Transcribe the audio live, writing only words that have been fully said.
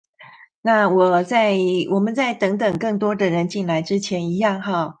那我们在等等更多的人进来之前一样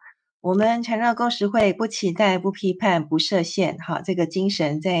哈，我们缠绕共识会不期待、不批判、不设限哈，这个精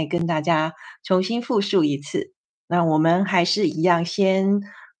神再跟大家重新复述一次。那我们还是一样先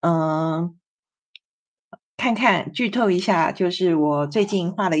看看剧透一下，就是我最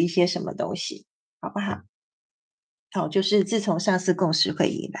近画了一些什么东西，好不好？好，就是自从上次共识会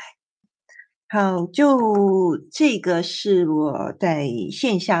以来。好，就这个是我在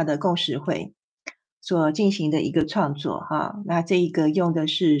线下的共识会所进行的一个创作哈。那这一个用的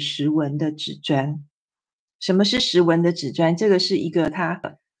是石纹的纸砖。什么是石纹的纸砖？这个是一个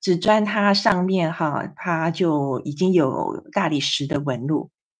纸砖它上面哈，它就已经有大理石的纹路，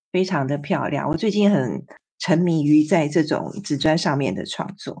非常的漂亮。我最近很沉迷于在这种纸砖上面的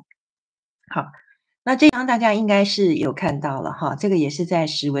创作。好，那这张大家应该是有看到了哈，这个也是在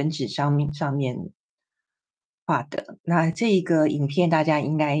石纹纸上面画的。那这一个影片大家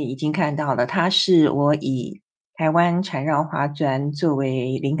应该已经看到了，它是我以台湾缠绕花砖作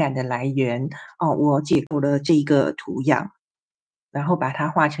为灵感的来源哦，我解构了这个图样，然后把它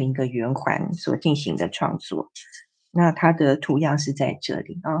画成一个圆环所进行的创作。那它的图样是在这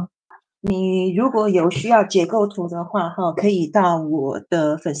里啊。你如果有需要解构图的话哈，可以到我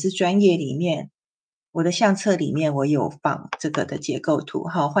的粉丝专页里面，我的相册里面我有放这个的结构图，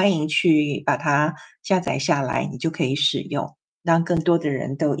好，欢迎去把它下载下来，你就可以使用，让更多的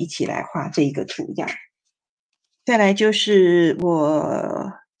人都一起来画这一个图样。再来就是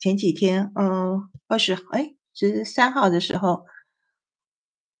我前几天13号的时候，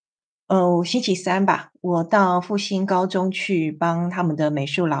星期三吧，我到复兴高中去帮他们的美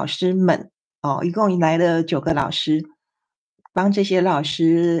术老师们，一共来了9个老师，帮这些老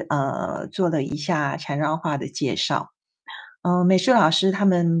师做了一下缠绕画的介绍。美术老师他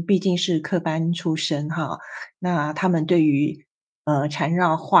们毕竟是科班出身哈，那他们对于缠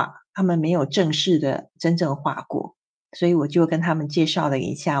绕画，他们没有正式的真正画过，所以我就跟他们介绍了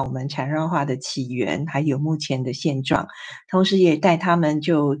一下我们缠绕画的起源，还有目前的现状，同时也带他们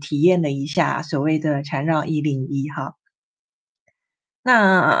就体验了一下所谓的缠绕101哈。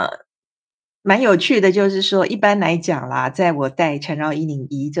那蛮有趣的，就是说一般来讲啦，在我带缠绕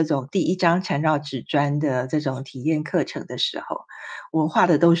101这种第一张缠绕纸砖的这种体验课程的时候，我画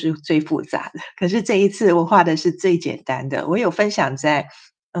的都是最复杂的，可是这一次我画的是最简单的。我有分享在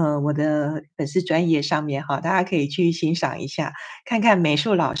我的粉丝专页上面哈，大家可以去欣赏一下，看看美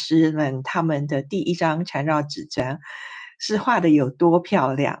术老师们他们的第一张缠绕纸砖是画的有多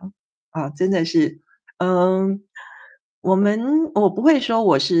漂亮啊，真的是，嗯。我不会说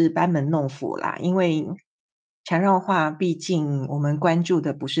我是班门弄斧啦，因为缠绕画毕竟我们关注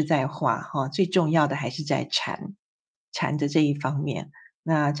的不是在画哈，最重要的还是在禅的这一方面。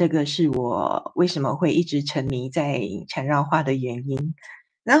那这个是我为什么会一直沉迷在缠绕画的原因。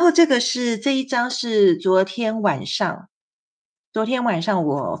然后这一张是昨天晚上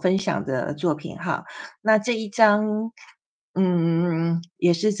我分享的作品哈。那这一张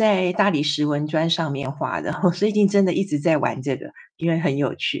也是在大理石纹砖上面画的，我最近真的一直在玩这个，因为很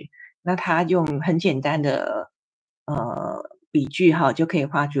有趣。那它用很简单的笔具哈，就可以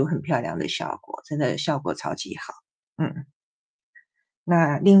画出很漂亮的效果，真的效果超级好。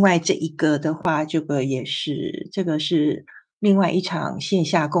那另外这一个的话，这个是另外一场线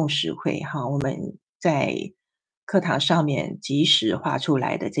下共识会哈，我们在课堂上面即时画出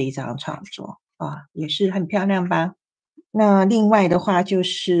来的这一张创作啊，也是很漂亮吧。那另外的话，就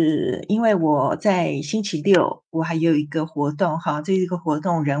是因为我在星期六我还有一个活动哈，这个活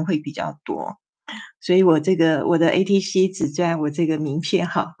动人会比较多，所以我的 ATC 纸砖，我这个名片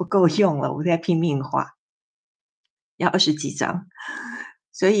哈不够用了，我在拼命画，要20几张，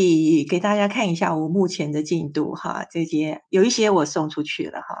所以给大家看一下我目前的进度哈，有一些我送出去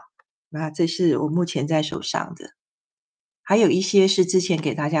了哈，那这是我目前在手上的，还有一些是之前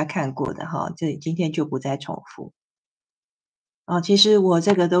给大家看过的哈，这今天就不再重复。其实我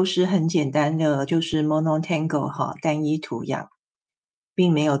这个都是很简单的，就是 Monotangle 哈，单一图样，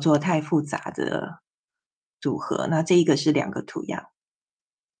并没有做太复杂的组合。那这一个是2个图样，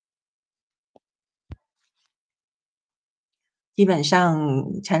基本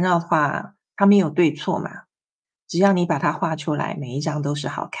上缠绕画它没有对错嘛，只要你把它画出来，每一张都是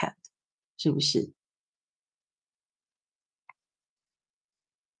好看的，是不是？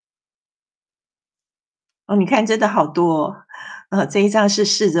你看真的好多这一张是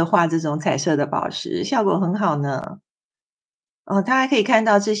试着画这种彩色的宝石，效果很好呢。大家可以看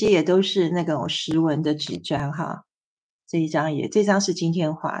到这些也都是那种石纹的纸砖哈，这张是今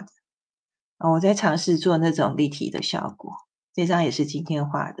天画的，我在尝试做那种立体的效果，这张也是今天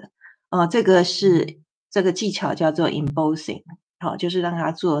画的。这个技巧叫做 embossing，好，就是让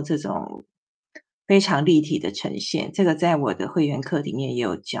它做这种非常立体的呈现。这个在我的会员课里面也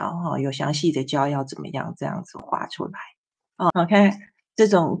有教哈，有详细的教要怎么样这样子画出来。好，看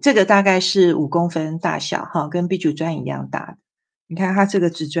这个大概是5公分大小哈，跟 B 主砖一样大的。你看它这个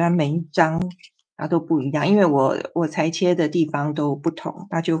纸砖每一张它都不一样，因为我裁切的地方都不同，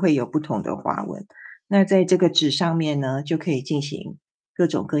它就会有不同的花纹。那在这个纸上面呢，就可以进行各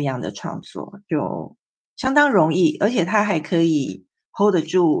种各样的创作，就相当容易，而且它还可以 hold 得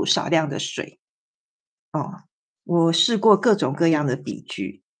住少量的水。我试过各种各样的笔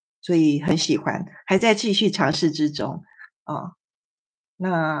具，所以很喜欢，还在继续尝试之中。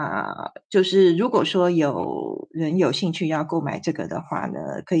那就是如果说有人有兴趣要购买这个的话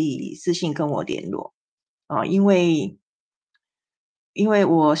呢，可以私信跟我联络。因为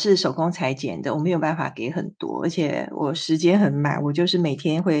我是手工裁剪的，我没有办法给很多，而且我时间很满，我就是每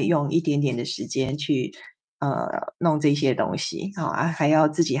天会用一点点的时间去弄这些东西还要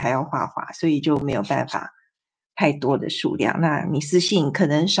自己还要画画，所以就没有办法太多的数量。那你私信可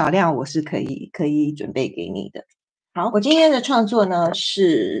能少量我是可以准备给你的。好，我今天的创作呢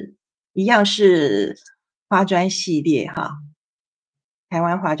是一样是花砖系列哈，台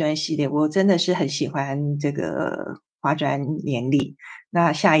湾花砖系列，我真的是很喜欢这个花砖年历。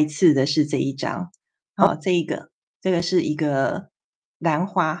那下一次的是这一张，这个是一个兰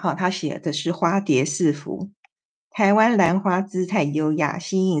花哈，它写的是花蝶四幅，台湾兰花姿态优雅，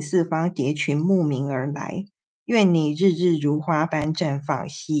吸引四方蝶群慕名而来，愿你日日如花般绽放，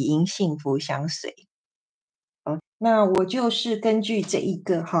喜迎幸福相随。那我就是根据这一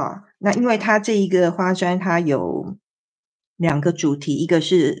个哈，那因为它这一个花砖它有2个主题，一个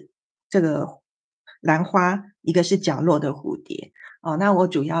是这个兰花，一个是角落的蝴蝶。那我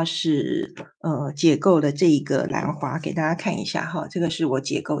主要是解构了这一个兰花给大家看一下哈，这个是我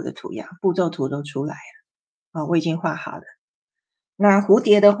解构的图样，步骤图都出来了我已经画好了。那蝴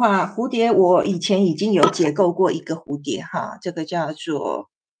蝶的话，蝴蝶我以前已经有解构过一个蝴蝶哈，这个叫做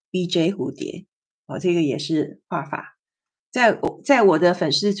BJ 蝴蝶这个也是画法，在我的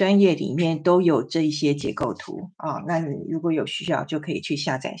粉丝专页里面都有这一些结构图那你如果有需要就可以去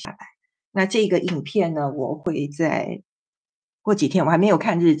下载下来。那这个影片呢，我会在过几天，我还没有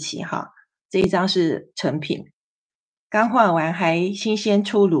看日期哈。这一张是成品，刚画完还新鲜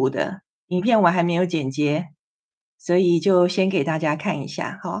出炉的，影片我还没有剪接，所以就先给大家看一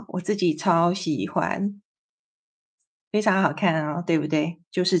下哈。我自己超喜欢，非常好看对不对？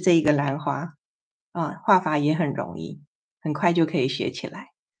就是这一个兰花画法也很容易，很快就可以学起来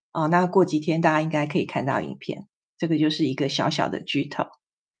那过几天大家应该可以看到影片，这个就是一个小小的剧透，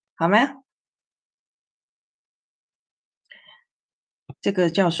好吗？这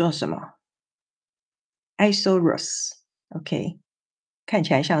个叫做什么 ？Isorus OK， 看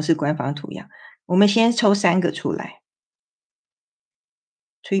起来像是官方图样。我们先抽3个出来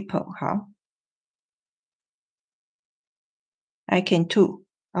 ，Triple 好 ，I can two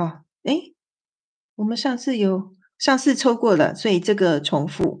我们上次抽过了，所以这个重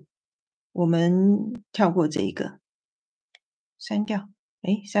复，我们跳过这一个，删掉，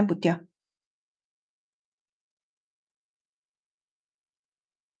删不掉。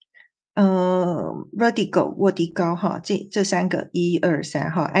Vertigo 卧底高哈，这3个1、2、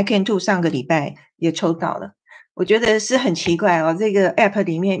3哈 ，I can do 上个礼拜也抽到了，我觉得是很奇怪这个 app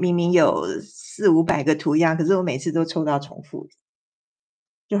里面明明有400、500个图样，可是我每次都抽到重复的，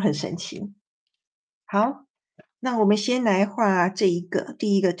就很神奇。好，那我们先来画这一个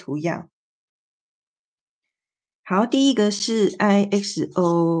第一个图样。好，第一个是 IXORUS。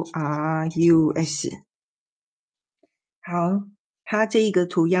好。它这一个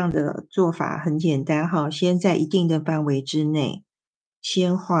图样的做法很简单哈，先在一定的范围之内，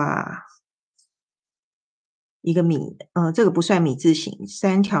先画一个这个不算米字形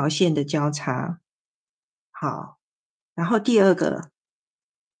，3条线的交叉。好，然后第二个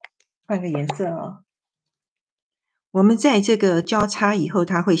换个颜色我们在这个交叉以后，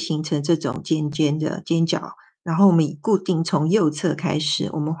它会形成这种尖尖的尖角，然后我们固定从右侧开始，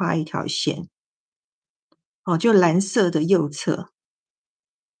我们画一条线。就蓝色的右侧。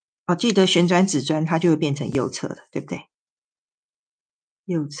记得旋转指砖它就会变成右侧的，对不对？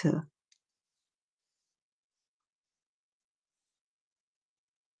右侧。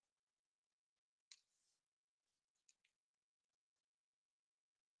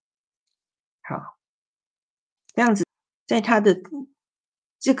好，这样子，在它的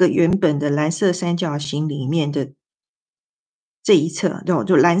这个原本的蓝色三角形里面的这一侧，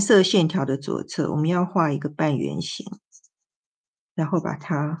就蓝色线条的左侧，我们要画一个半圆形，然后把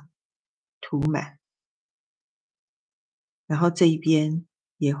它涂满，然后这一边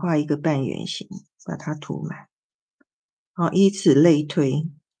也画一个半圆形，把它涂满。好，以此类推，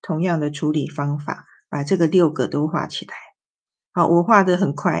同样的处理方法，把这个6个都画起来。好，我画得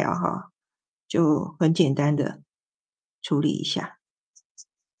很快啊，哈，就很简单的处理一下。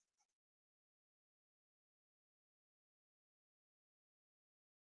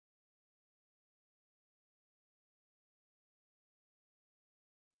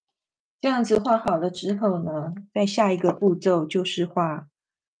这样子画好了之后呢，在下一个步骤就是画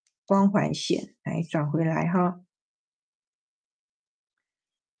光环线，来转回来哈。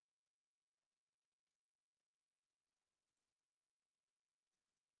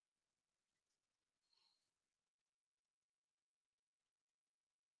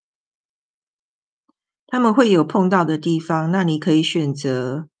他们会有碰到的地方，那你可以选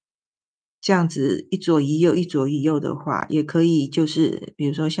择这样子一左一右、一左一右的画，也可以就是比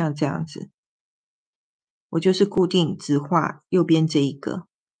如说像这样子，我就是固定只画右边这一个，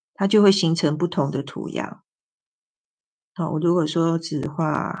它就会形成不同的图样。好，我如果说只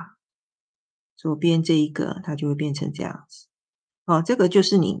画左边这一个，它就会变成这样子。哦，这个就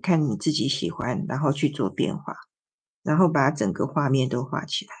是你看你自己喜欢，然后去做变化，然后把整个画面都画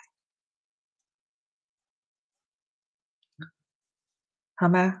起来，好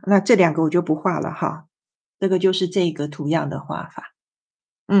吗？那这2个我就不画了哈，这个就是这个图样的画法。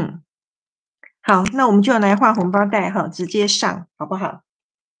好，那我们就来画红包袋哈，直接上好不好？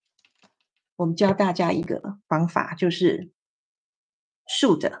我们教大家一个方法，就是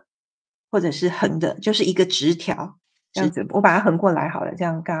竖的或者是横的，就是一个直条这样子。我把它横过来好了，这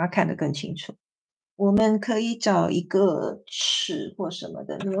样大家看得更清楚。我们可以找一个尺或什么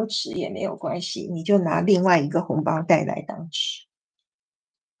的，没有尺也没有关系，你就拿另外一个红包袋来当尺。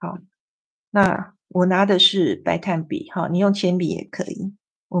好，那我拿的是白炭笔，哈，你用铅笔也可以。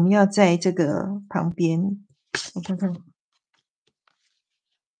我们要在这个旁边，我看看，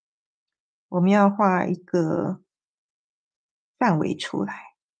我们要画一个范围出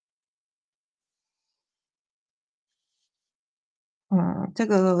来。这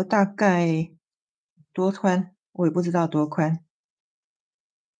个大概多宽，我也不知道多宽。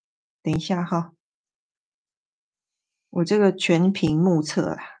等一下哈，我这个全凭目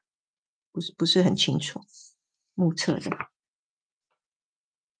测啦，不是很清楚，目测的。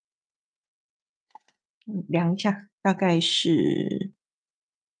量一下，大概是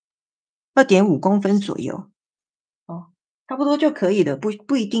2.5公分左右。哦，差不多就可以了，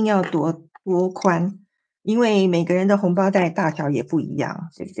不一定要多宽，因为每个人的红包袋大小也不一样，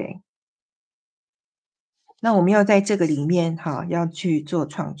对不对？那我们要在这个里面哈，要去做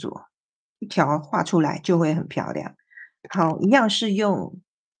创作，一条画出来就会很漂亮。好，一样是用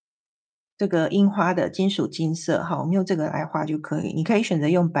这个樱花的金属金色，好，我们用这个来画就可以。你可以选择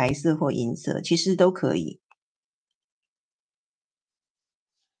用白色或银色，其实都可以。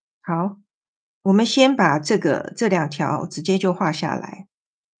好，我们先把这2条直接就画下来。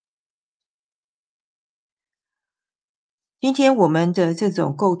今天我们的这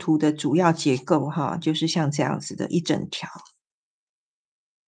种构图的主要结构哈，就是像这样子的一整条。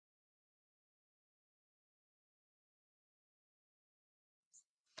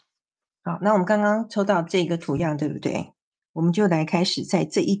好，那我们刚刚抽到这个图样，对不对？我们就来开始在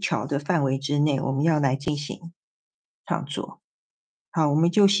这一条的范围之内，我们要来进行创作。好，我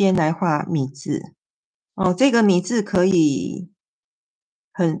们就先来画米字。哦，这个米字可以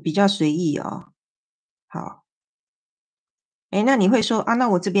比较随意哦。好，那你会说啊，那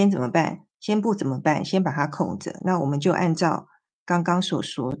我这边怎么办？先不怎么办，先把它空着。那我们就按照刚刚所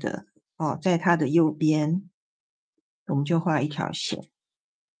说的哦，在它的右边，我们就画一条线。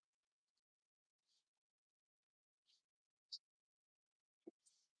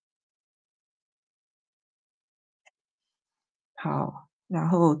好，然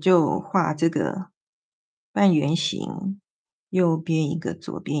后就画这个半圆形，右边一个，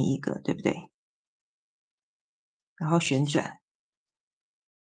左边一个，对不对？然后旋转。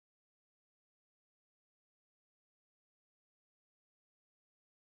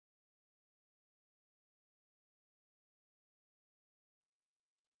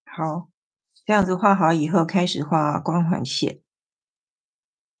好，这样子画好以后，开始画光环线。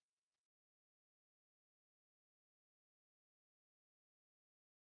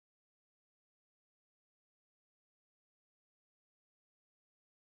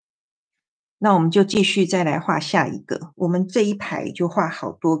那我们就继续再来画下一个，我们这一排就画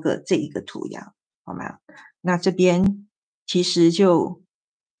好多个这一个图样，好吗？那这边其实就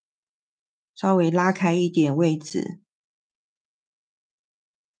稍微拉开一点位置，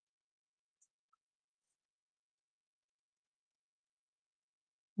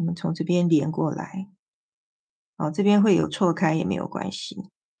我们从这边连过来，好，这边会有错开也没有关系。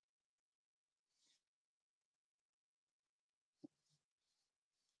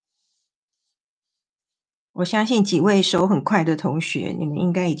我相信几位手很快的同学，你们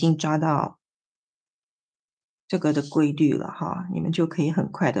应该已经抓到这个的规律了哈，你们就可以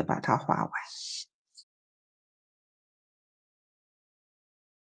很快的把它画完。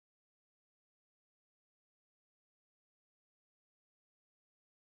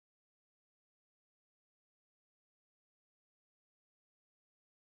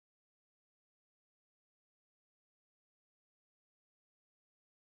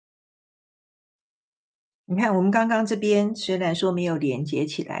你看我们刚刚这边虽然说没有连接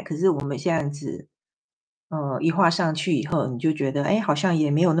起来，可是我们这样子一画上去以后，你就觉得好像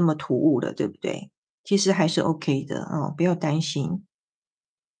也没有那么突兀了，对不对？其实还是 OK 的哦，不要担心。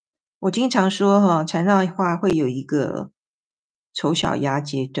我经常说缠绕画会有一个丑小鸭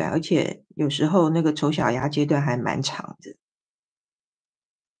阶段，而且有时候那个丑小鸭阶段还蛮长的，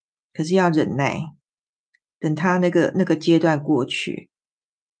可是要忍耐，等它那个阶段过去，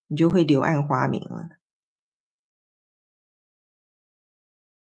你就会柳暗花明了。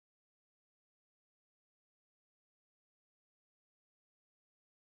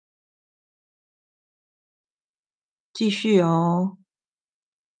继续哦。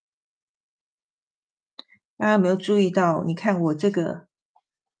大家有没有注意到？你看我这个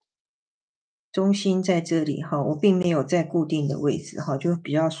中心在这里哈，我并没有在固定的位置哈，就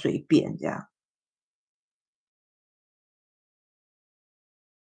比较随便这样。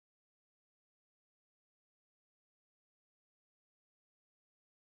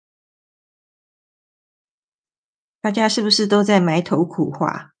大家是不是都在埋头苦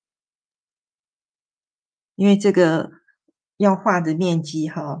画？因为这个要画的面积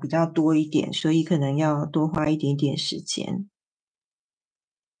哈比较多一点，所以可能要多花一点点时间。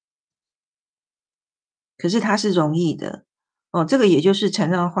可是它是容易的哦，这个也就是缠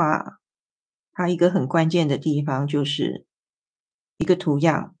绕画它一个很关键的地方，就是一个图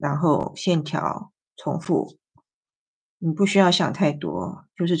样，然后线条重复，你不需要想太多，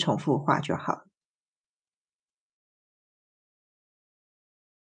就是重复画就好了。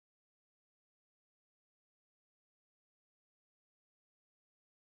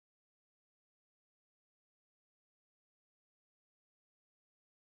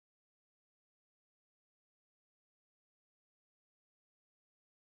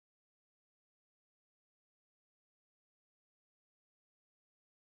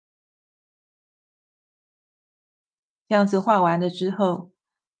这样子画完了之后，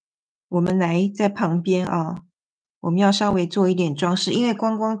我们来在旁边啊，我们要稍微做一点装饰，因为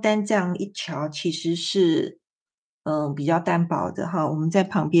光光单这样一条其实是比较单薄的哈，我们在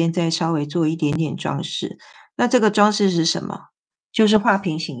旁边再稍微做一点点装饰。那这个装饰是什么？就是画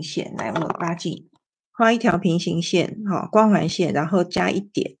平行线。来，我拉近，画一条平行线，哈，光环线，然后加一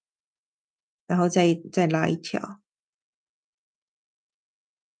点，然后再拉一条，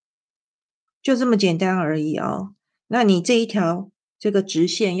就这么简单而已哦。那你这一条这个直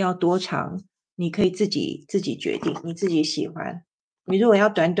线要多长，你可以自己决定，你自己喜欢。你如果要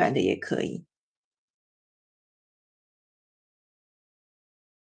短短的也可以。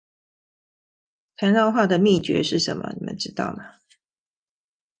缠绕画的秘诀是什么？你们知道吗？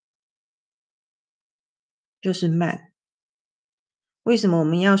就是慢。为什么我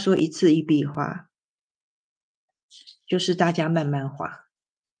们要说一次一笔画？就是大家慢慢画，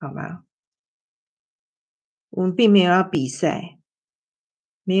好吗？我们并没有要比赛，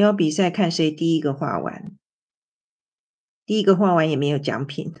没有比赛看谁第一个画完，第一个画完也没有奖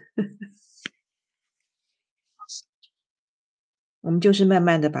品。我们就是慢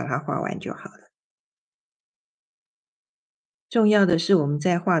慢的把它画完就好了。重要的是我们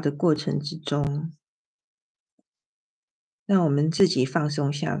在画的过程之中，让我们自己放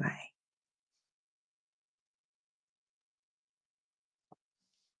松下来，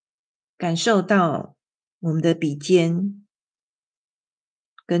感受到我们的笔尖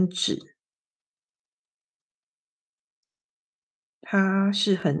跟纸，它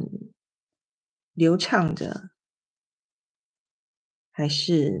是很流畅的，还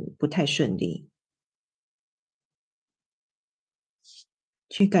是不太顺利？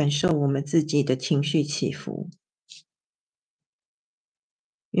去感受我们自己的情绪起伏。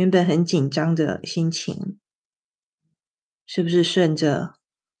原本很紧张的心情，是不是顺着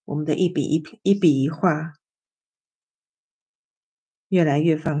我们的一笔一画，越来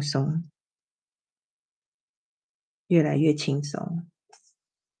越放松，越来越轻松？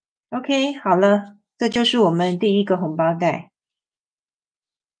 OK， 好了，这就是我们第一个红包袋，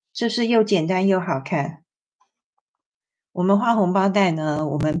是不是又简单又好看？我们画红包袋呢，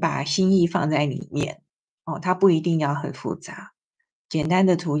我们把心意放在里面哦，它不一定要很复杂，简单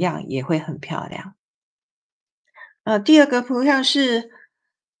的图样也会很漂亮。第二个图像是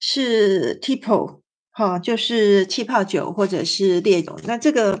Tipo，好，就是气泡酒或者是烈酒。那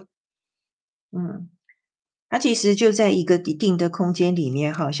这个，它其实就在一个一定的空间里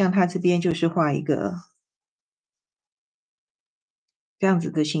面，好像它这边就是画一个这样子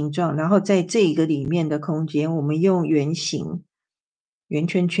的形状，然后在这一个里面的空间，我们用圆形、圆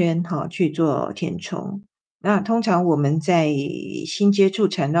圈圈，哈，去做填充。那通常我们在新接触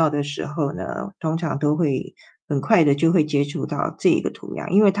缠绕的时候呢，通常都会很快的就会接触到这个图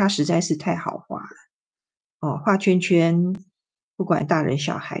样，因为它实在是太好画了。画圈圈，不管大人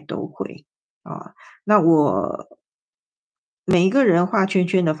小孩都会啊。那每一个人画圈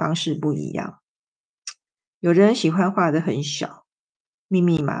圈的方式不一样，有人喜欢画的很小，密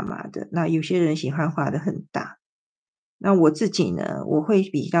密麻麻的，那有些人喜欢画的很大。那我自己呢，我会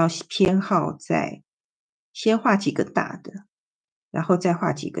比较偏好在先画几个大的，然后再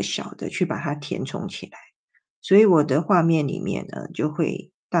画几个小的，去把它填充起来。所以我的画面里面呢，就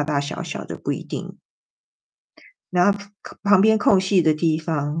会大大小小的不一定，然后旁边空隙的地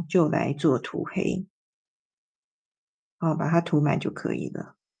方就来做涂黑，把它涂满就可以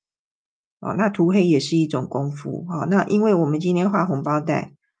了。那涂黑也是一种功夫，那因为我们今天画红包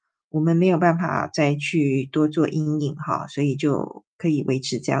袋，我们没有办法再去多做阴影，所以就可以维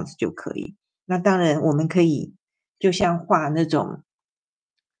持这样子就可以。那当然我们可以就像画那种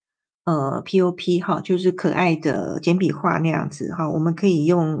POP 就是可爱的简笔画那样子我们可以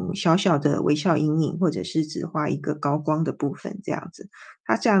用小小的微笑阴影，或者是只画一个高光的部分这样子，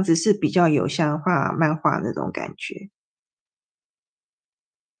它这样子是比较有像画漫画那种感觉，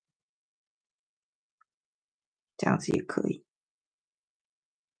这样子也可以。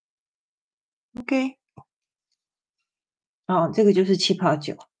OK， 这个就是气泡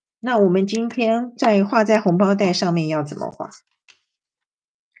酒。那我们今天在画在红包袋上面要怎么画？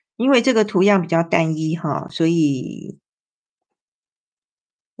因为这个图样比较单一所以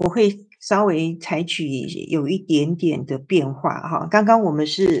我会稍微采取有一点点的变化刚刚我们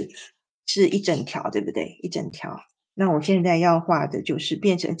是一整条，对不对？一整条。那我现在要画的就是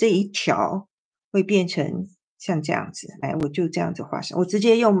变成这一条会变成像这样子，来，我就这样子画上，我直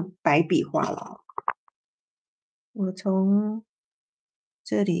接用白笔画了。我从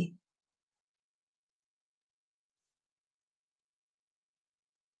这里，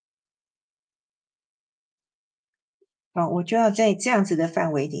我就要在这样子的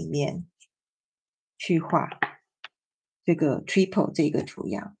范围里面去画这个 triple 这个图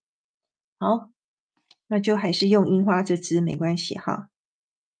样。好，那就还是用樱花这支没关系哈。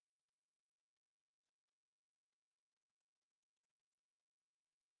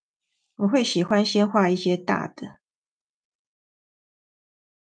我会喜欢先画一些大的，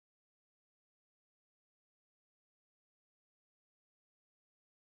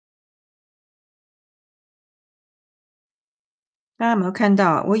大家有没有看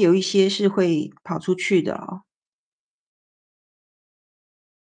到？我有一些是会跑出去的哦。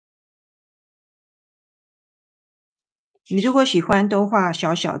你如果喜欢都画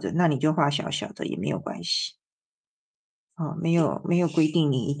小小的，那你就画小小的也没有关系。没有规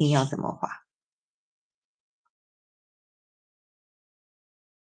定你一定要怎么画。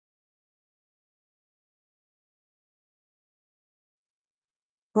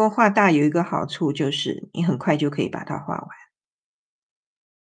不过画大有一个好处，就是你很快就可以把它画完。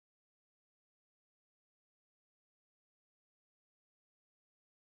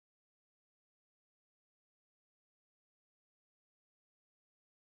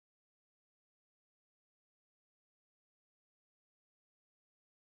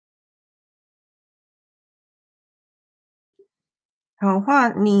好，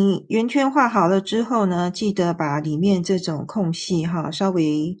你圆圈画好了之后呢，记得把里面这种空隙稍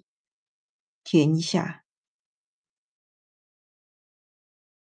微填一下。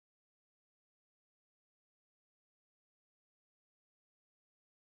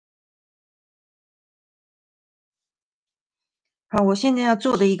好，我现在要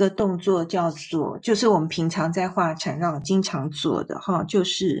做的一个动作叫做，就是我们平常在画缠绕经常做的就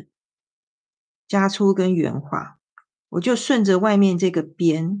是加粗跟圆画。我就顺着外面这个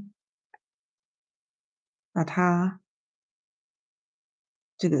边，把它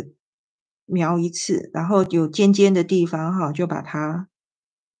这个描一次，然后有尖尖的地方就把它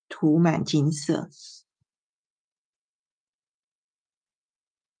涂满金色。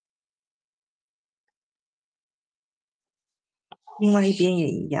另外一边也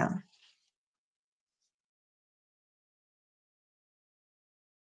一样。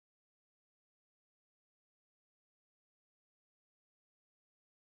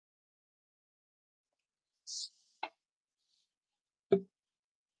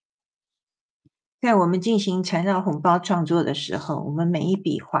在我们进行缠绕红包创作的时候，我们每一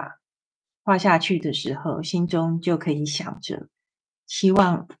笔画画下去的时候，心中就可以想着，希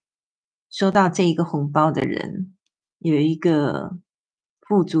望收到这一个红包的人有一个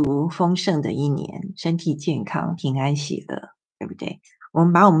富足丰盛的一年，身体健康、平安喜乐，对不对？我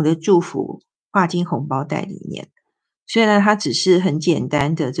们把我们的祝福画进红包袋里面，虽然它只是很简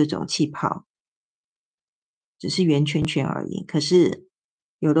单的这种气泡，只是圆圈圈而已，可是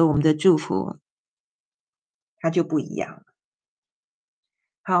有了我们的祝福，它就不一样了。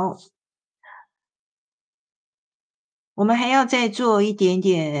好，我们还要再做一点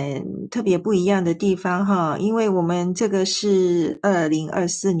点特别不一样的地方哈，因为我们这个是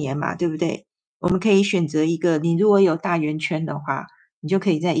2024年嘛，对不对？我们可以选择一个，你如果有大圆圈的话，你就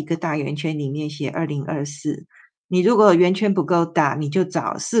可以在一个大圆圈里面写2024。你如果圆圈不够大，你就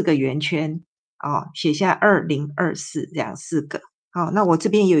找4个圆圈写下2024这样4个。好，那我这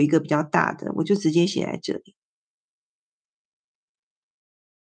边有一个比较大的，我就直接写在这里。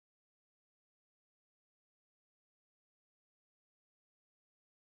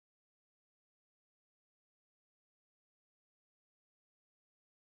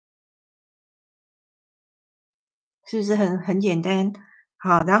是不是很简单？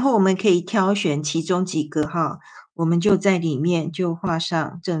好，然后我们可以挑选其中几个哈，我们就在里面就画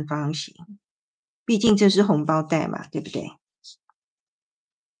上正方形，毕竟这是红包袋嘛，对不对？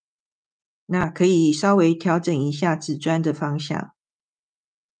那可以稍微调整一下纸砖的方向，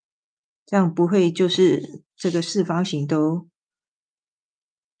这样不会就是这个四方形都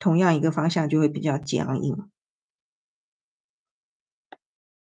同样一个方向就会比较僵硬。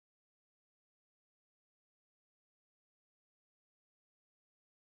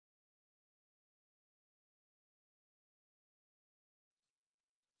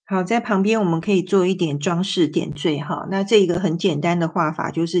好，在旁边我们可以做一点装饰点缀哈。那这个很简单的画法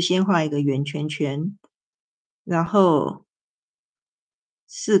就是先画一个圆圈圈，然后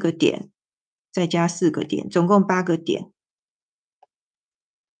4个点，再加4个点，总共8个点，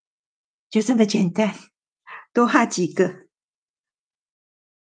就这么简单。多画几个。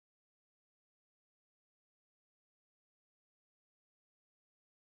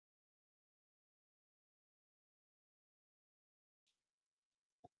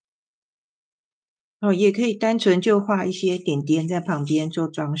也可以单纯就画一些点点在旁边做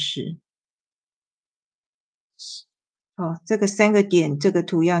装饰。这个3个点，这个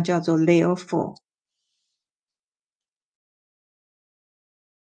图样叫做 Layer 4。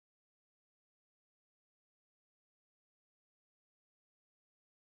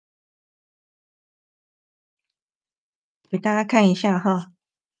给大家看一下哈，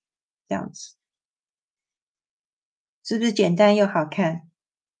这样子，是不是简单又好看？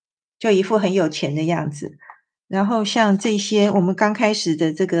就一副很有钱的样子。然后像这些我们刚开始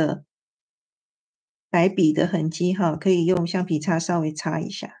的这个白笔的痕迹哈，可以用橡皮擦稍微擦一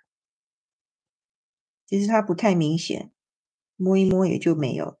下。其实它不太明显，摸一摸也就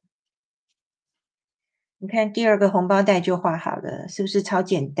没有。你看第2个红包袋就画好了，是不是超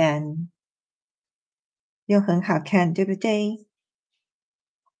简单？又很好看，对不对？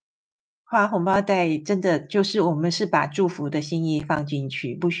画红包袋真的就是我们是把祝福的心意放进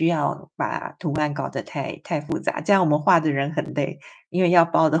去，不需要把图案搞得太复杂，这样我们画的人很累，因为要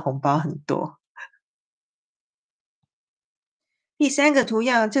包的红包很多。第3个图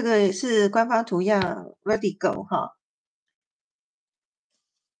样，这个是官方图样 Vertigo 哈，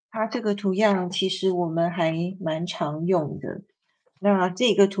它这个图样其实我们还蛮常用的。那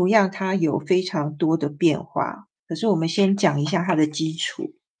这个图样它有非常多的变化，可是我们先讲一下它的基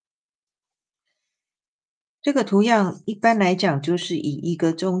础。这个图样一般来讲就是以一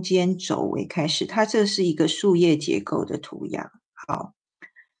个中间轴为开始，它这是一个树叶结构的图样。好，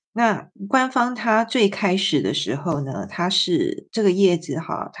那官方它最开始的时候呢，它是这个叶子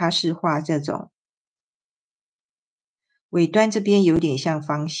哈，它是画这种尾端这边有点像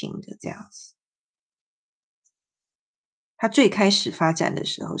方形的这样子。它最开始发展的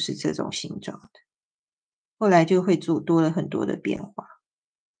时候是这种形状的，后来就会多了很多的变化。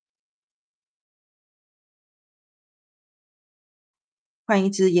换一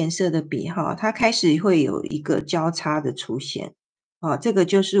支颜色的笔哈，它开始会有一个交叉的出现，这个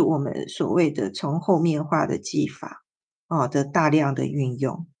就是我们所谓的从后面画的技法，的大量的运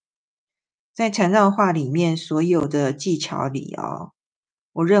用。在缠绕画里面所有的技巧里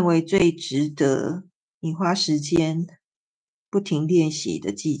我认为最值得你花时间不停练习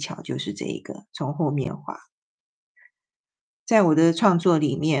的技巧就是这一个从后面画。在我的创作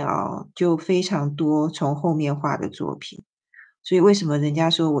里面就非常多从后面画的作品。所以为什么人家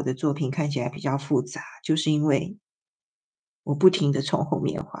说我的作品看起来比较复杂，就是因为我不停的从后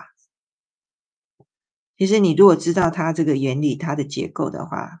面画。其实你如果知道它这个原理，它的结构的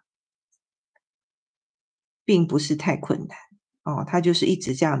话，并不是太困难哦，它就是一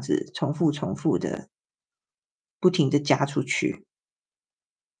直这样子重复的，不停的加出去，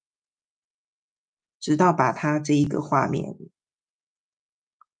直到把它这一个画面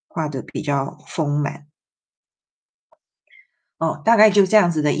画得比较丰满。哦，大概就这样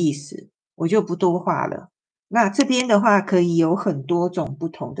子的意思，我就不多画了。那这边的话可以有很多种不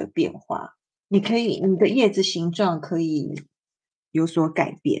同的变化，你的叶子形状可以有所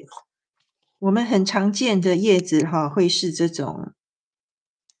改变。我们很常见的叶子会是这种，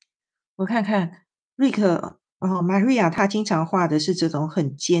我看看瑞克Maria 她经常画的是这种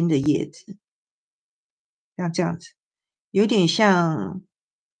很尖的叶子，像这样子，有点像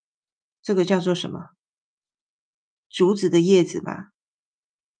这个叫做什么竹子的叶子吧。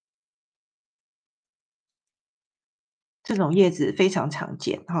这种叶子非常常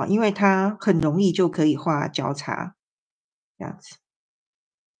见因为它很容易就可以画交叉，这样子。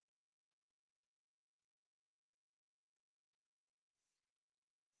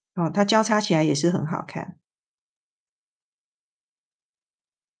它交叉起来也是很好看。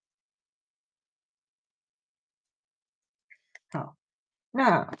好，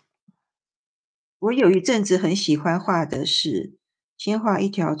那我有一阵子很喜欢画的是，先画一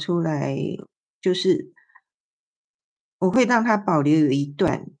条出来，就是我会让它保留有一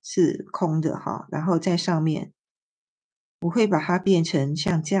段是空的然后在上面我会把它变成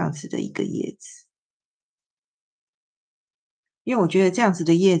像这样子的一个叶子，因为我觉得这样子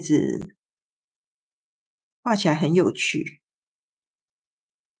的叶子画起来很有趣。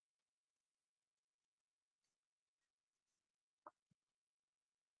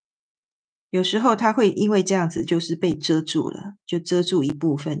有时候它会因为这样子就是被遮住了，就遮住一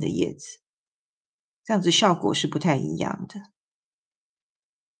部分的叶子，这样子效果是不太一样的。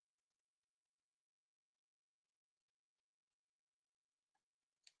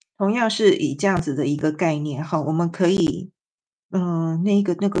同样是以这样子的一个概念我们可以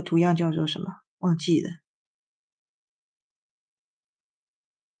那个图样叫做什么？忘记了。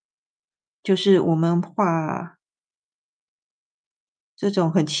就是我们画这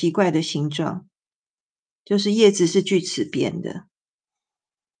种很奇怪的形状，就是叶子是锯齿边的。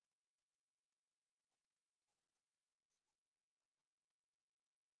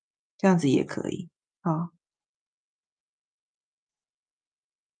这样子也可以，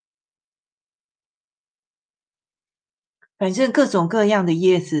反正各种各样的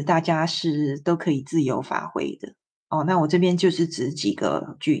叶子，大家是都可以自由发挥的。那我这边就是举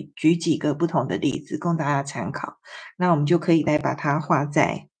几个不同的例子供大家参考，那我们就可以来把它画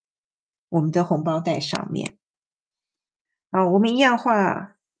在我们的红包袋上面。我们一样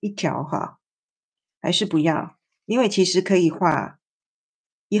画一条还是不要，因为其实可以画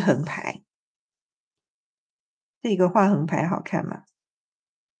一横排。这个画横排好看吗？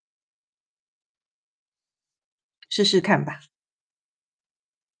试试看吧。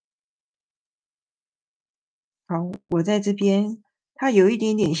好，我在这边，它有一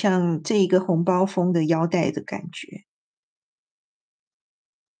点点像这一个红包风的腰带的感觉。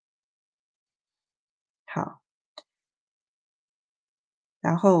好，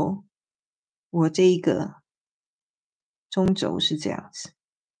然后我这一个中轴是这样子，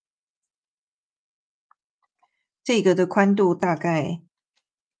这个的宽度大概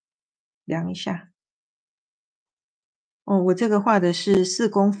量一下。我这个画的是4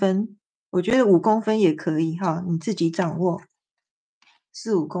公分，我觉得5公分也可以你自己掌握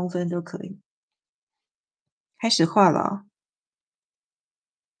，4、5公分都可以。开始画了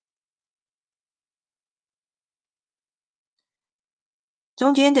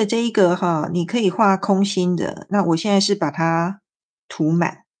中间的这一个你可以画空心的，那我现在是把它涂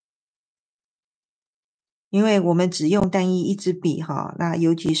满。因为我们只用单一一支笔那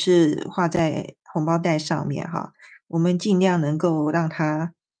尤其是画在红包袋上面我们尽量能够让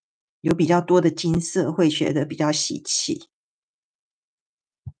它有比较多的金色，会觉得比较喜气。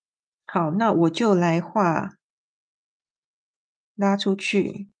好，那我就来画拉出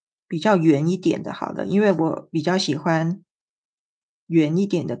去比较圆一点的好了，因为我比较喜欢圆一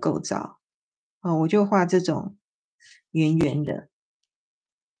点的构造。我就画这种圆圆的。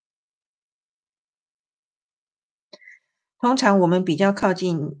通常我们比较靠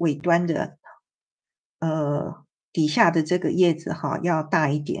近尾端的底下的这个叶子要大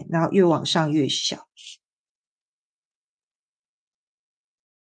一点，然后越往上越小。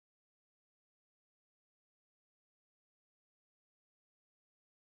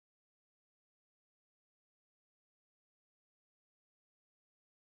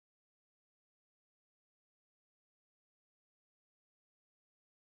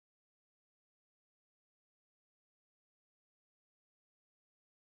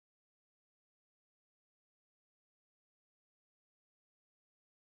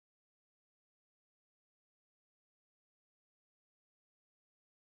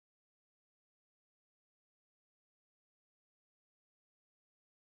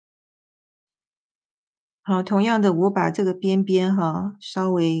好，同样的，我把这个边边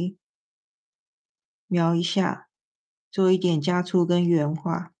稍微描一下，做一点加粗跟圆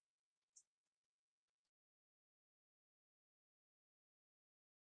化。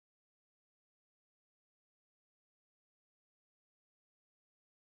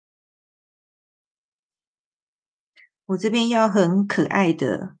我这边要很可爱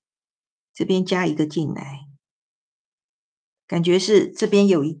的，这边加一个进来，感觉是这边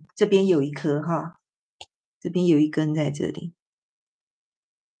有一颗这边有一根在这里。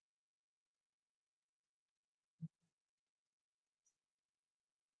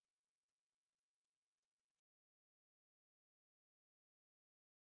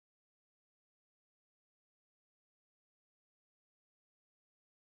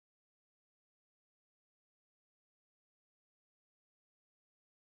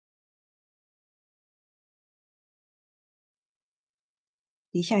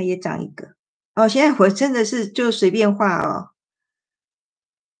底下也长一个哦。现在我真的是就随便画哦，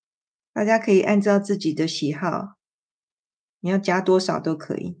大家可以按照自己的喜好，你要加多少都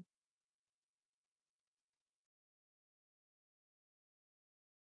可以。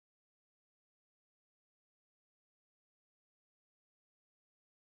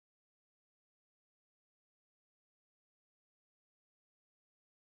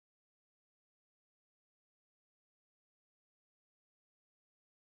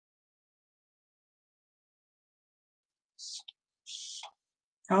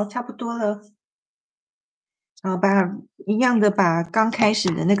好，差不多了。好，一样的把刚开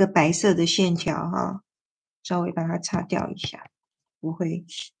始的那个白色的线条稍微把它擦掉一下，不会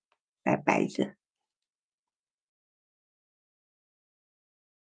白白的。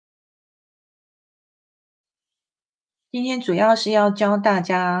今天主要是要教大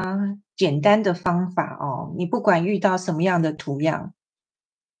家简单的方法哦，你不管遇到什么样的图样，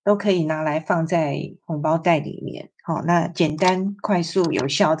都可以拿来放在红包袋里面。好，那简单、快速、有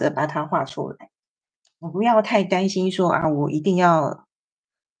效的把它画出来。我不要太担心说我一定要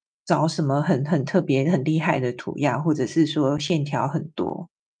找什么很特别、很厉害的图样，或者是说线条很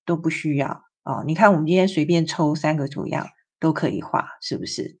多，都不需要哦。你看我们今天随便抽3个图样都可以画，是不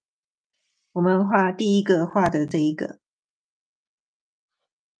是？我们画第一个画的这一个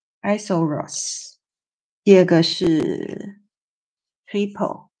Isoros， 第二个是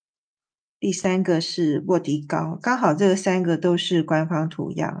Triple， 第3个是卧底高，刚好这3个都是官方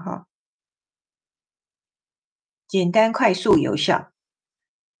图样简单、快速、有效。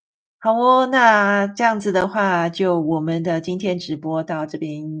好哦，那这样子的话，就我们的今天直播到这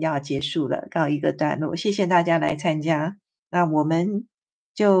边要结束了，告一个段落。谢谢大家来参加，那我们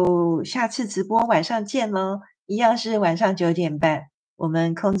就下次直播晚上见咯，一样是晚上9点半，我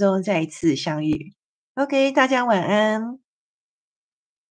们空中再一次相遇。OK，大家晚安。